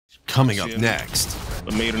Coming up next.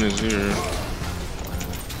 The Maiden is here.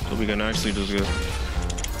 So we can actually just get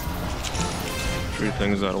 3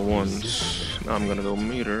 things at once. Now I'm gonna go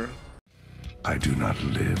meter. I do not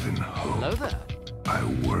live in hope. Hello there. I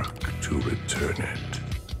work to return it.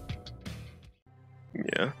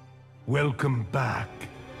 Yeah. Welcome back.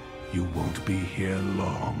 You won't be here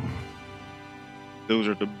long. Those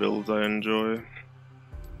are the builds I enjoy.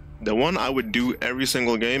 The one I would do every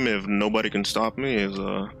single game if nobody can stop me is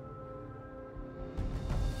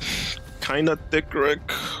kinda thick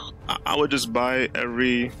Rick. I would just buy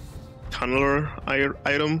every tunneler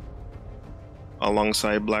item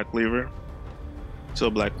alongside Black Cleaver. So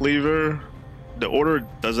Black Cleaver, the order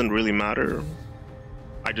doesn't really matter.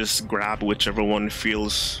 I just grab whichever one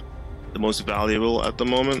feels the most valuable at the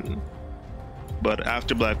moment. But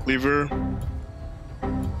after Black Cleaver,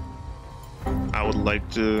 I would like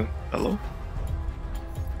to... Hello?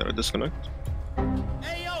 Did I disconnect?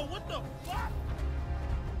 Hey yo, what the fuck?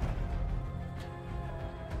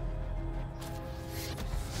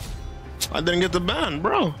 I didn't get the ban,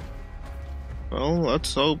 bro. Well,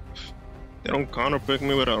 let's hope they don't counterpick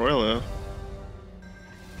me with Irelia.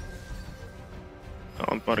 Oh,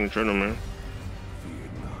 I'm fighting Tournament.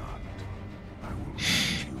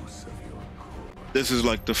 This is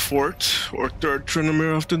like the 4th or 3rd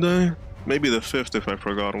Trinamir of the day. Maybe the 5th if I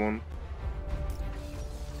forgot one.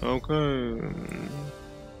 Okay.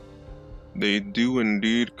 They do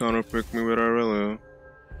indeed counterpick me with Irelia.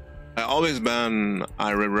 I always ban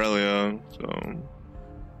Irelia, so...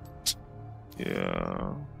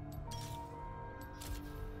 yeah...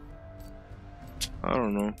 I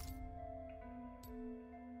don't know.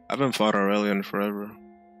 I haven't fought Irelia in forever.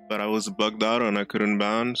 But I was bugged out and I couldn't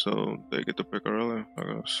ban, so they get to pick Irelia, I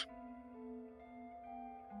guess.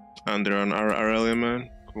 And they're an Irelia man.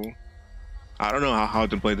 Cool. I don't know how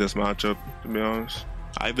to play this matchup, to be honest.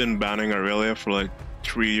 I've been banning Irelia for like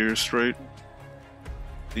 3 years straight.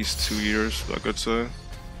 At least 2 years, I could say.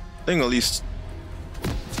 I think at least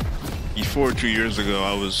before 2 years ago,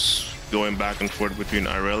 I was going back and forth between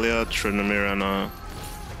Irelia, Tryndamere,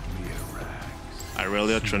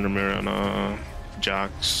 and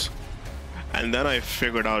Jax. And then I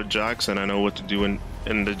figured out Jax, and I know what to do in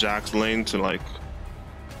the Jax lane to like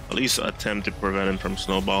at least attempt to prevent him from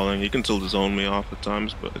snowballing. He can still zone me off at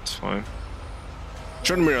times, but it's fine.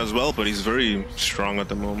 Tryndamere as well, but he's very strong at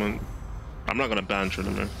the moment. I'm not gonna ban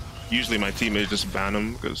Tryndamere. Usually my teammates just ban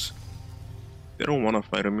him because they don't want to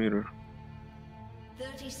fight him either.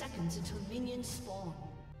 30 seconds until minions spawn.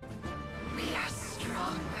 We are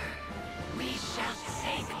stronger. We shall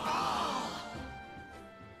take all.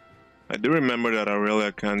 I do remember that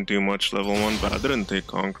Irelia can't do much level 1, but I didn't take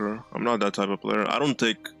Conqueror. I'm not that type of player. I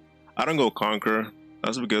don't go Conqueror.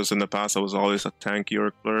 That's because in the past I was always a tanky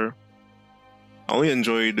Yorick player. I only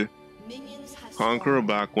enjoyed Conqueror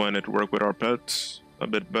back when it worked with our pets a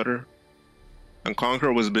bit better. And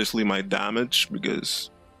Conqueror was basically my damage because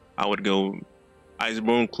I would go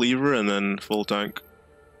Iceborne Cleaver and then full tank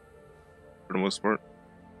for the most part.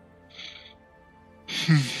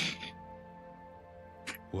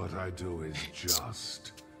 What I do is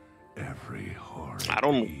just every horror. I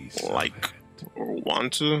don't like or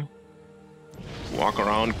want to walk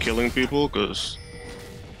around killing people because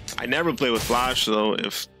I never play with Flash, so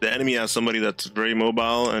if the enemy has somebody that's very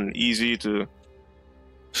mobile and easy to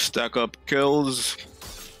stack up kills,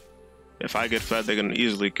 if I get fed, they can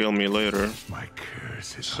easily kill me later. My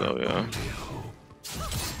curse is so yeah.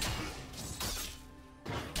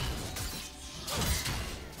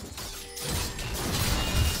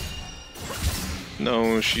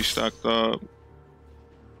 No, she stacked up.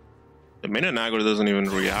 The minute aggro doesn't even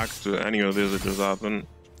react to any of this that just happened.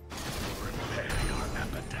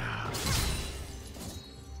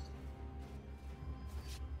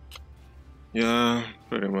 Yeah,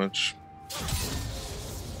 pretty much.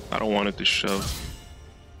 I don't want it to shove.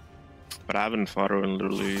 But I haven't fought her in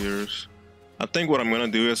literally years. I think what I'm gonna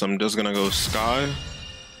do is I'm just gonna go Sky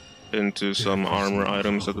into some armor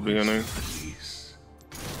items at the beginning.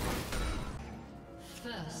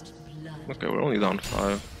 Okay, we're only down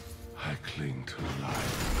 5. I cling to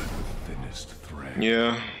life by the thinnest thread.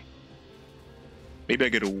 Yeah. Maybe I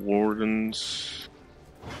get a Wardens.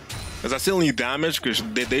 Because I still need damage because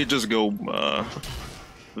they just go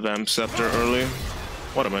Vamp Scepter early.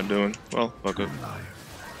 What am I doing? Well, fuck it.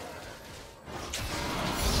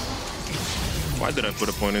 Why did I put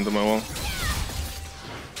a point into my wall?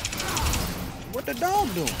 What the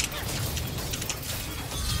dog doing?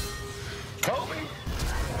 Coven.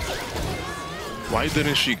 Why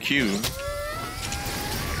didn't she Q?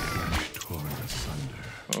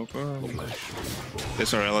 Okay.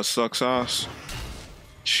 This Irelia sucks ass.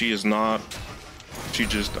 She is not. She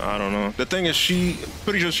just, I don't know. The thing is,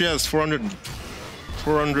 pretty sure she has 400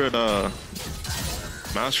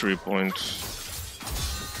 mastery points.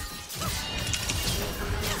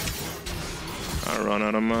 I run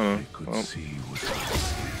out of mana. Well.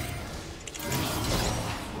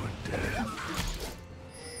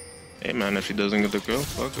 Hey man, if he doesn't get the kill,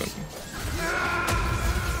 fuck it.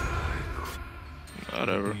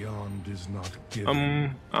 Whatever.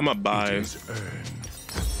 I'm a buy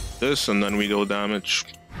this and then we go damage.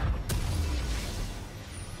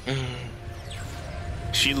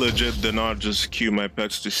 She legit did not just cue my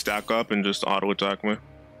pets to stack up and just auto attack me.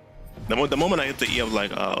 The moment I hit the E, I was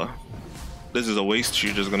like, this is a waste.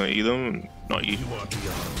 She's just gonna eat them and not eat.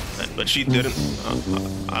 But she didn't.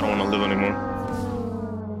 I don't want to live anymore.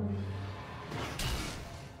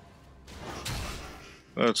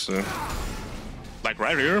 Let's see. Like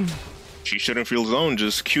right here, she shouldn't feel zoned.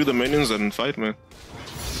 Just cue the minions and fight me.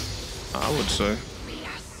 I would say.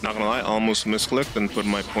 Not gonna lie, I almost misclicked and put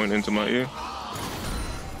my point into my ear.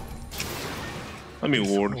 Let me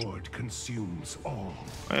ward.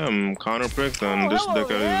 I am counterpicked and this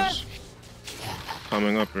deck is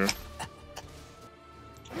coming up here.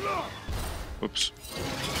 Whoops.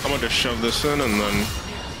 I'm gonna just shove this in and then.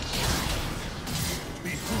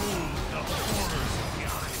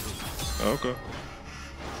 Okay.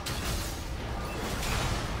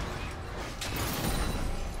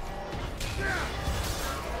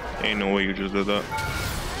 Ain't no way you just did that.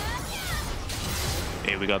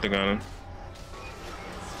 Hey, we got the gun in.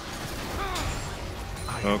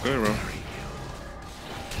 Okay, bro.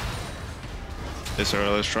 This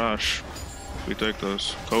Irelia's trash. We take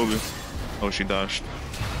those. Kobe. Oh, she dashed.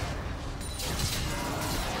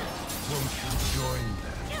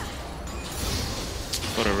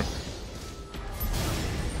 Whatever.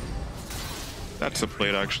 That's a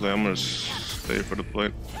plate, actually. I'm gonna stay for the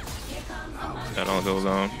plate. And I'll go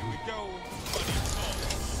down.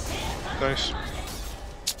 Nice.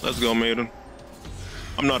 Let's go, Maiden.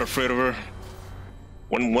 I'm not afraid of her.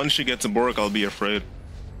 Once she gets a Bork, I'll be afraid.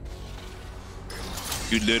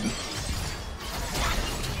 You did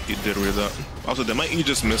read that. Also, they might you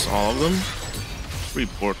just miss all of them?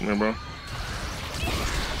 Report me, bro.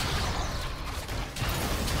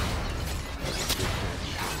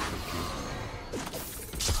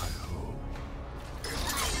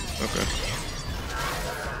 Okay.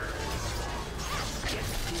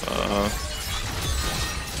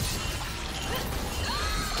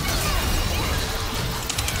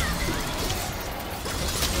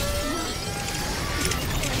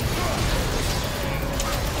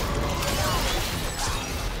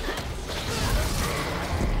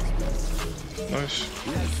 Nice.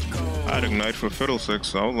 I had Ignite for Fiddlesticks,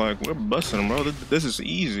 so I was like, we're busting them, bro. This is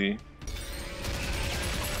easy.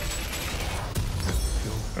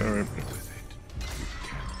 Alright.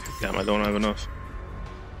 Damn, I don't have enough.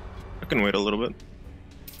 I can wait a little bit.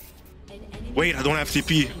 Wait, I don't have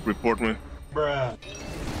TP. Report me. Bruh.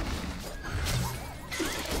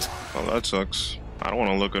 Oh, that sucks. I don't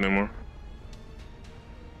want to look anymore.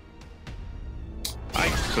 I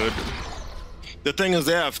could. The thing is,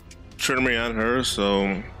 they have Trinity and her,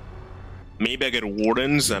 so maybe I get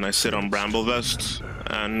Wardens and I sit on Bramble Vest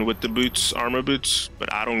and with the boots, armor boots,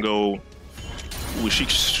 but I don't go. Ooh,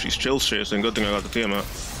 she's chill chasing. Good thing I got the team out.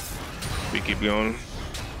 We keep going.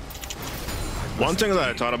 One thing that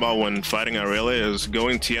I thought about when fighting Irelia is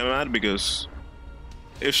going Tiamat, because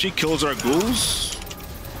if she kills our ghouls,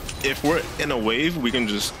 if we're in a wave, we can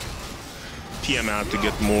just Tiamat to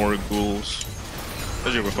get more ghouls.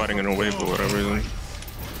 Especially if we're fighting in a wave for whatever reason.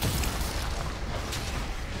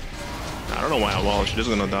 I don't know why I wall. She's just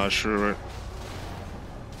gonna die, sure, right?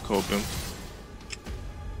 Cope him.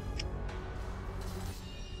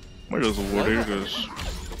 Where is the ward here? Because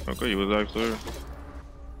okay, he was actually.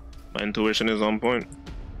 My intuition is on point.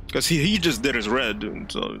 Because he just did his red,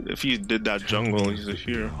 so if he did that jungle, he's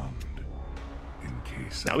here.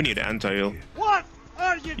 Now we need anti-heal. What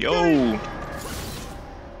are you Yo! doing?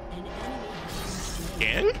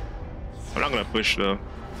 Again? I'm not gonna push though.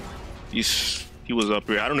 He was up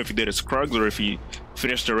here. I don't know if he did his Krugs or if he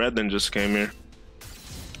finished the red then just came here.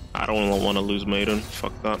 I don't want to lose Maiden.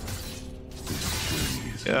 Fuck that.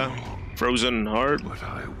 Yeah. Frozen Heart.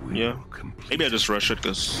 Yeah. Maybe I just rush it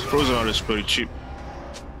because Frozen Heart is pretty cheap.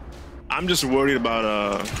 I'm just worried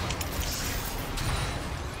about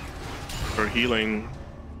her healing.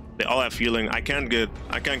 They all have healing. I can't get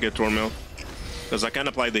Tormil because I can't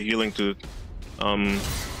apply the healing to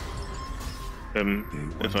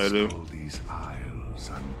him if I do.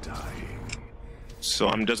 So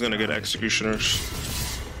I'm just gonna get Executioners.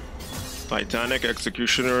 Titanic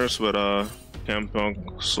Executioners with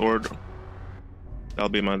Kampsycho sword. That'll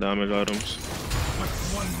be my damage items.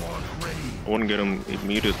 I wouldn't get them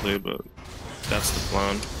immediately, but that's the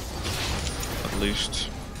plan, at least.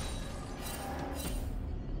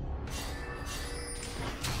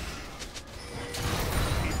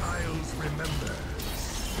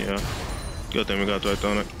 Yeah, good thing we got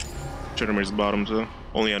Titanic. Trinity's bottom too.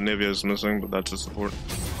 Only Anivia is missing, but that's a support.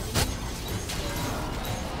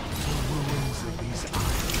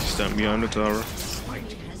 Stand behind the tower.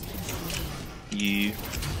 Yeah.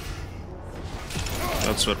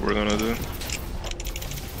 That's what we're gonna do.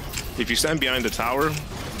 If you stand behind the tower,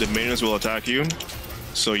 the minions will attack you,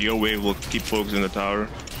 so your wave will keep focusing the tower.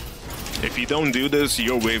 If you don't do this,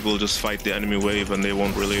 your wave will just fight the enemy wave and they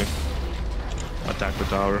won't really attack the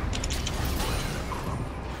tower.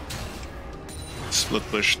 Split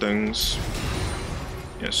push things.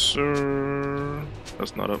 Yes, sir.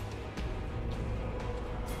 That's not up.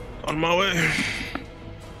 On my way.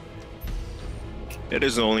 It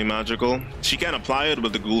is only magical. She can apply it,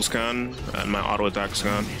 but the ghouls can, and my auto attacks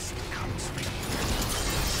can.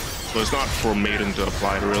 So it's not for Maiden to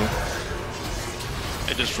apply it, really.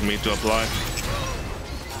 It's just for me to apply.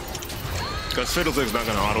 Because Fiddlestick's not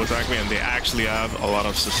gonna auto attack me, and they actually have a lot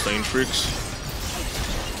of sustain freaks.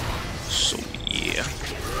 So yeah.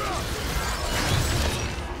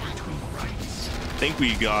 I think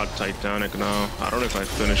we got Titanic now. I don't know if I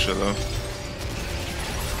finished it though.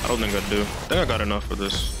 I don't think I do. I think I got enough for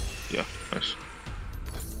this. Yeah, nice.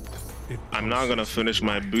 I'm not gonna finish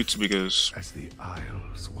my boots because as the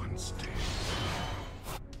Isles once did.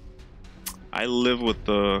 I live with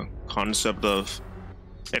the concept of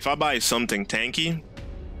if I buy something tanky,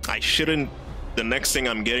 the next thing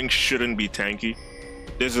I'm getting shouldn't be tanky.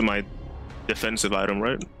 This is my defensive item,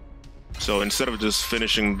 right? So instead of just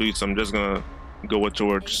finishing boots, I'm just gonna go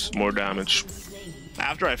towards more damage.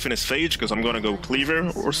 After I finish Phage, because I'm gonna go Cleaver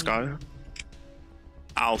or Sky,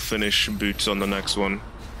 I'll finish boots on the next one.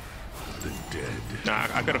 Nah,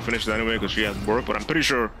 I gotta finish that anyway because she has Bork, but I'm pretty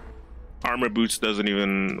sure armor boots doesn't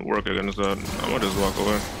even work against that. I'm gonna just walk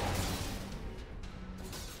away.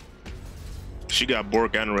 She got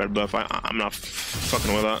Bork and red buff. I'm not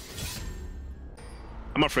fucking with that.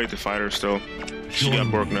 I'm afraid to fight her still. She got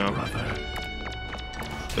Bork now.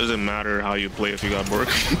 Doesn't matter how you play if you got Bork.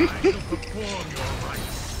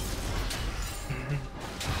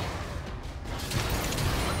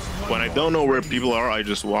 When I don't know where people are, I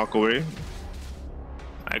just walk away.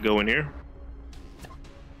 I go in here.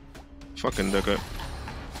 Fucking dick it.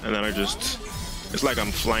 And then I just... It's like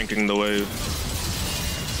I'm flanking the wave.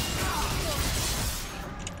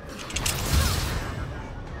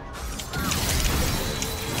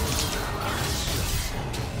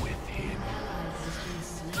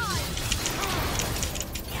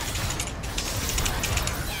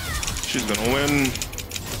 She's gonna win.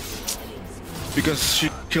 Because she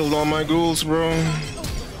killed all my ghouls, bro.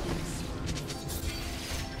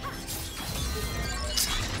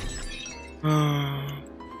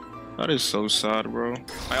 That is so sad, bro.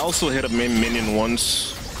 I also hit a minion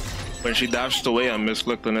once. When she dashed away, I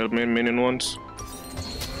misclicked and hit a minion once.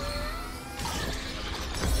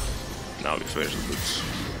 Now we finish the boots.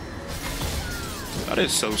 That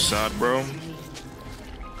is so sad, bro.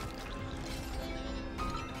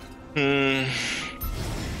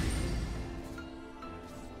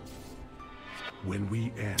 When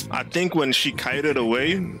we end, I think when she kited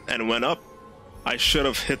away and went up, I should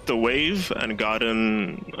have hit the wave and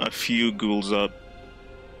gotten a few ghouls up.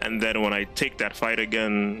 And then when I take that fight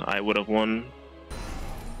again, I would have won.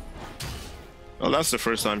 Well, that's the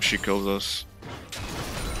first time she kills us.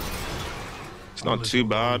 It's not too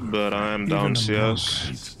bad, but I am down CS.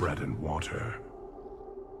 Eats bread and water.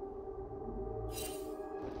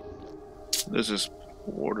 This is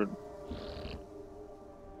warded.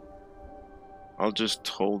 I'll just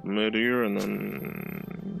hold mid here and then...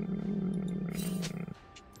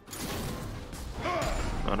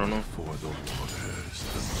 I don't know. For the waters,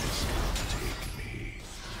 the mist take me.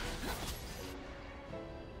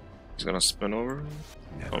 He's gonna spin over.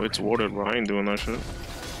 Oh, it's warded, bro. I ain't doing that shit.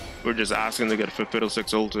 We're just asking to get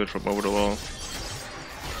Fiddlestick's ulted from over the wall.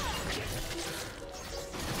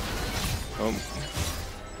 Oh.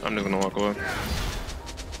 I'm just gonna walk away.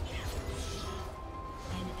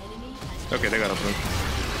 Okay, they got up there.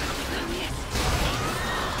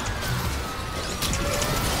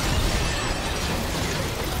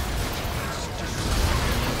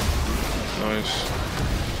 Nice.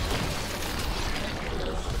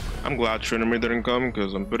 I'm glad Trinity didn't come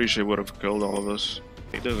because I'm pretty sure he would have killed all of us.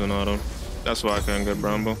 He doesn't auto. That's why I can't get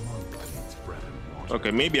Bramble. Okay,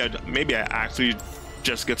 maybe I actually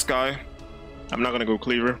just get Sky. I'm not gonna go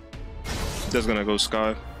Cleaver. Just gonna go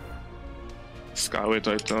Sky. Skyway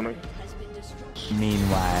Titanic.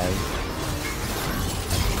 Meanwhile,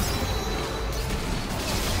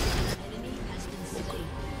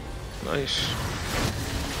 Nice.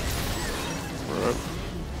 Alright.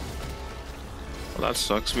 Well, that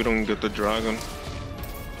sucks. We don't get the dragon.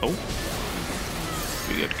 Oh.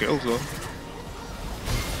 We get kills though.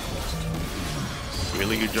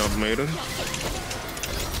 Really good job, Maiden.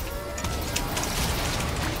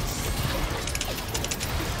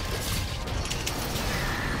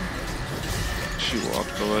 She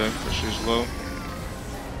walked away because she's low.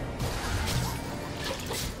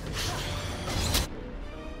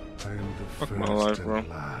 I am the Fuck first my life, bro. and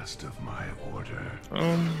last of my order.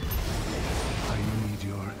 Um. I need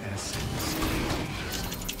your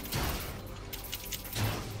essence.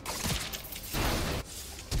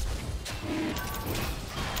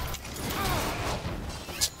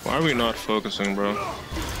 Why are we not focusing, bro?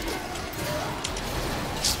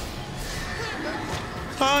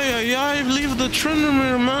 Oh yeah, leave the Trinity,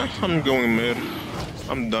 man. I'm going mid.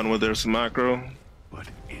 I'm done with this macro. But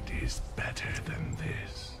it is better than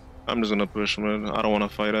this. I'm just gonna push mid. I don't want to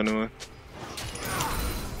fight anyway.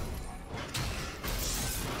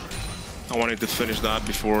 I wanted to finish that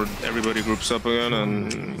before everybody groups up again,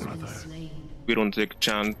 and we don't take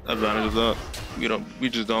advantage of that. We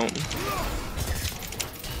just don't.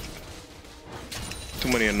 Too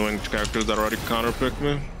many annoying characters that already counterpick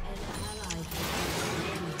me.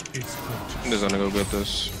 I'm just gonna go get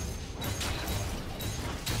this.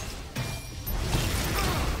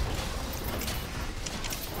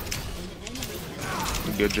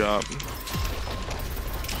 Good job.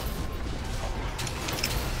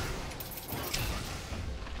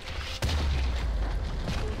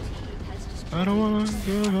 I don't wanna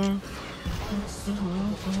give up.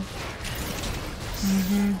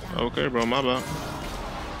 Okay, bro, my bad.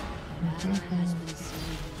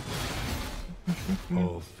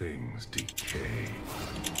 All things decay.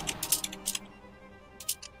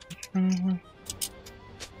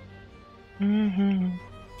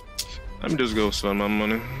 Let me just go spend my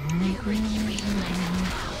money. I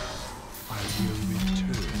will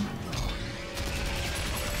return.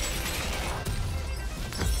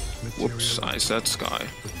 Whoops, I said Sky.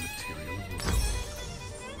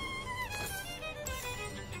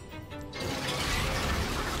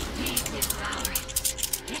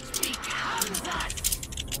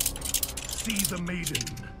 See the maiden.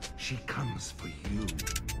 She comes for you.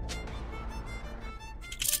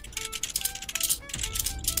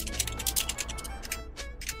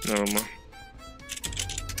 Never mind.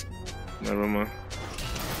 Never mind.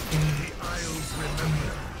 The Isles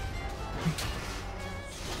remember.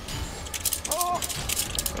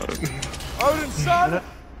 Odin's son!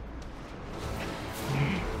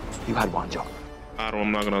 you had one job.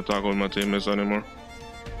 I'm not gonna talk with my teammates anymore.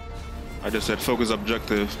 I just said focus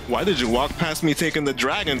objective. Why did you walk past me taking the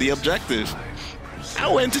dragon, the objective? I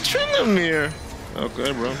went to Tryndamere.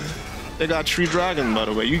 Okay, bro. They got 3 dragon, by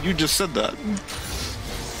the way. You just said that.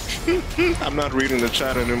 I'm not reading the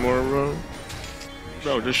chat anymore, bro.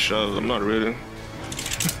 Bro, just shut up. I'm not reading.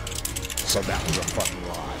 So that was a fucking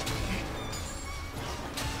lie.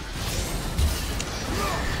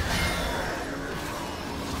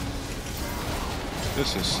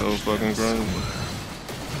 This is so fucking crazy.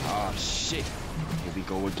 Ah, shit. Here we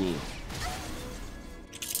go again.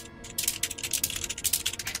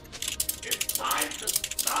 It's time to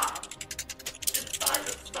stop! It's time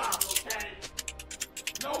to stop, okay?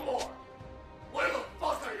 No more! Where the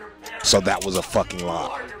fuck are your parents? So that was a fucking Who lie.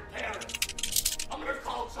 are your parents? I'm gonna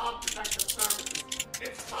call Child Protective Services.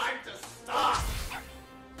 It's time to stop!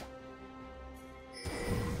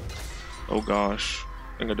 Oh gosh.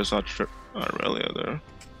 I think I just saw Irelia there.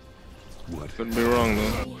 What Could be wrong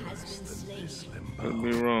though. this limbo? Could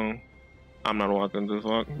be wrong. I'm not walking the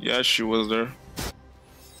fuck. Yes, she was there.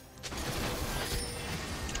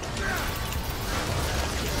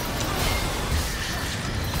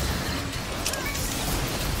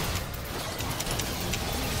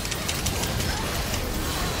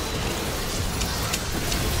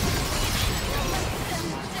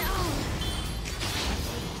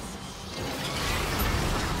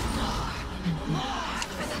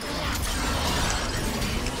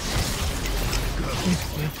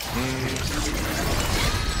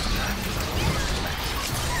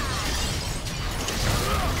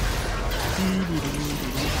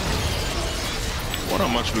 What how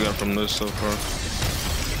much we got from this so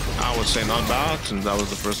far? I would say not bad since that was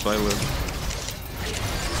the first fight with.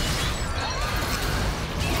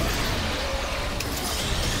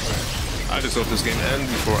 I just hope this game ends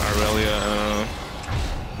before Irelia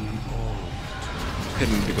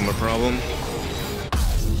Couldn't become a problem.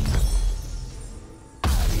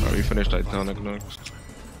 Alright, we finished Titanic next.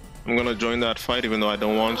 I'm gonna join that fight even though I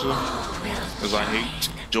don't want to, because I hate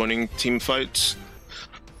joining team fights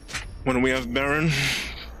when we have Baron.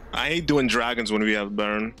 I hate doing dragons when we have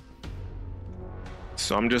Baron.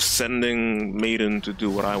 So I'm just sending Maiden to do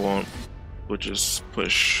what I want, which is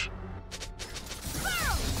push.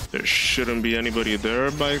 There shouldn't be anybody there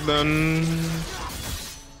by then.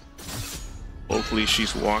 Hopefully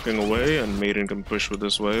she's walking away and Maiden can push with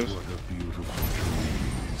this wave.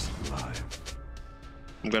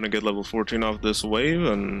 I'm gonna get level 14 off this wave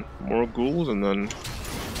and more ghouls and then...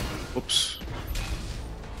 Oops.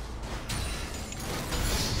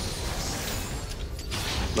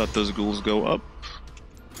 Let those ghouls go up.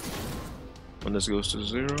 When this goes to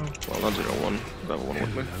 0, well not 0, 1, level 1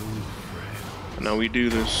 with me. And now we do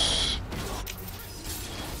this.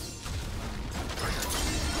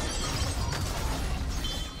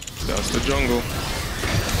 That's the jungle.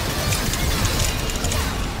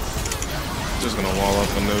 Just gonna wall up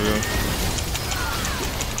and there we go.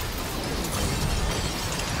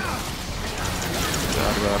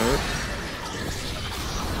 That got it.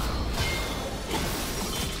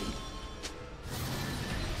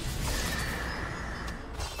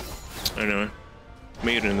 Anyway,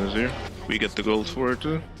 Maiden is here. We get the gold for it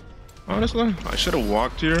too. Honestly, I should have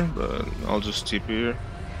walked here, but I'll just TP here.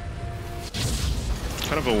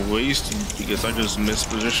 Kind of a waste because I just missed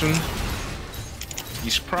position.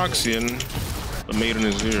 He's proxying, but Maiden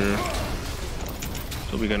is here.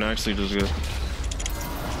 So we can actually just get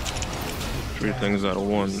 3 things at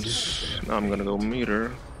once. Now I'm gonna go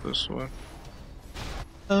meter this way.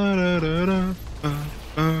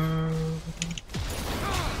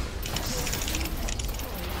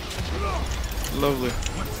 Lovely.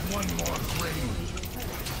 What's one more range?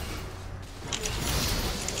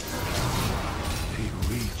 They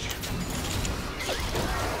reach.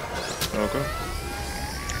 Okay.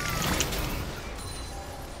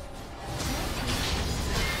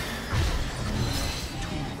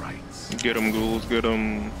 Two rights. Get him, ghouls, get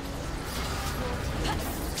him.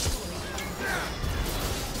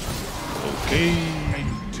 Okay.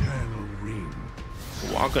 Eternal ring.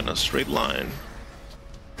 Walk in a straight line.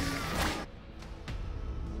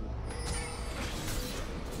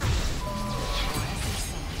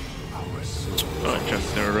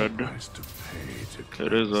 They're red.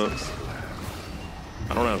 It is up.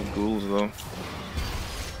 I don't have ghouls though.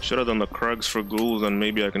 Should have done the Krugs for ghouls and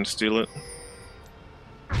maybe I can steal it.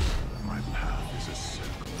 My path is a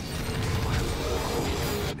circle.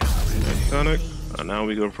 Titanic. And now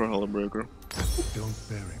we go for Hellbreaker. Don't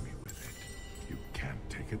bury me with it. You can't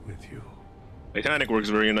take it with you. Titanic works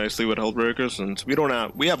very nicely with Hellbreaker since we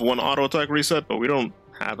have one auto attack reset, but we don't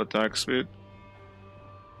have attack speed.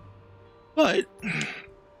 But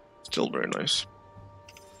still very nice.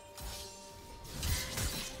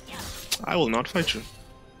 I will not fight you.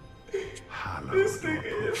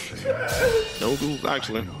 No ghouls,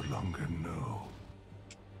 actually. I no longer know.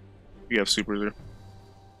 You have supers here.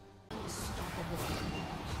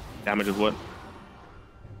 Damage is what?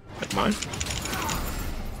 Like mine?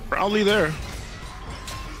 Probably there.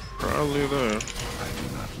 Probably there.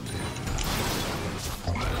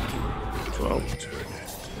 12.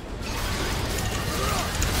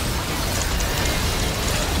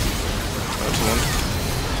 That's one.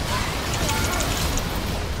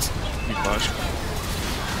 You flash.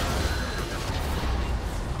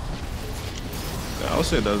 Yeah, I'll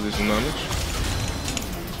say it does decent damage.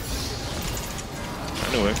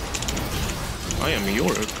 Anyway, I am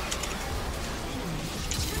Yorick.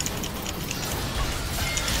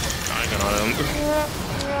 I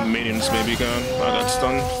cannot minions maybe can. I got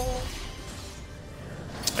stunned.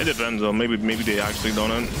 It depends though, maybe they actually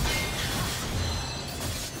don't end.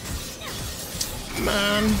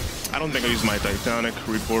 Man, I don't think I used my Titanic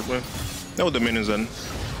report with. No, the minions then.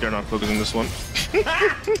 They're not focusing this one.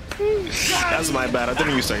 That's my bad. I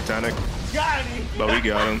didn't use Titanic. But we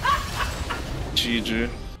got him. GG.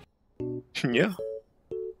 Yeah.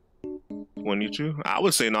 22. I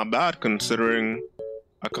would say not bad considering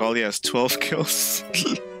Akali has 12 kills.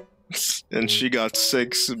 And she got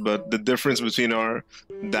 6, but the difference between our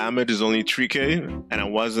damage is only 3k. And I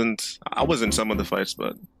was in some of the fights,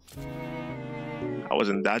 but I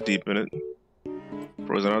wasn't that deep in it.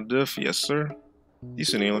 Frozen out diff, yes sir.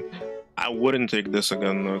 Decent healing. I wouldn't take this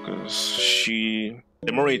again though, because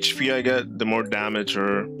the more HP I get, the more damage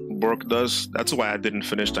her Bork does. That's why I didn't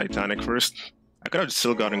finish Titanic first. I could have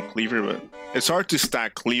still gotten Cleaver, but it's hard to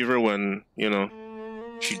stack Cleaver when, you know,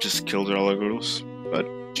 she just killed all the girls. But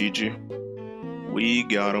GG. We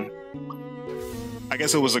got him. I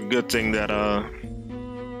guess it was a good thing that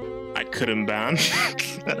I couldn't ban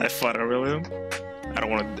that I fought Irelia. I don't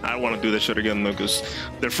want to do that shit again though, because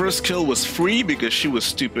their first kill was free because she was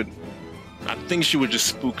stupid. I think she was just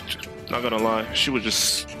spooked. Not gonna lie, she was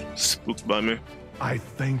just spooked by me. I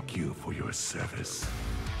thank you for your service.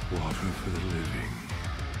 Water for the living,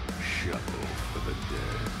 shovel for the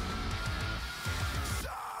dead.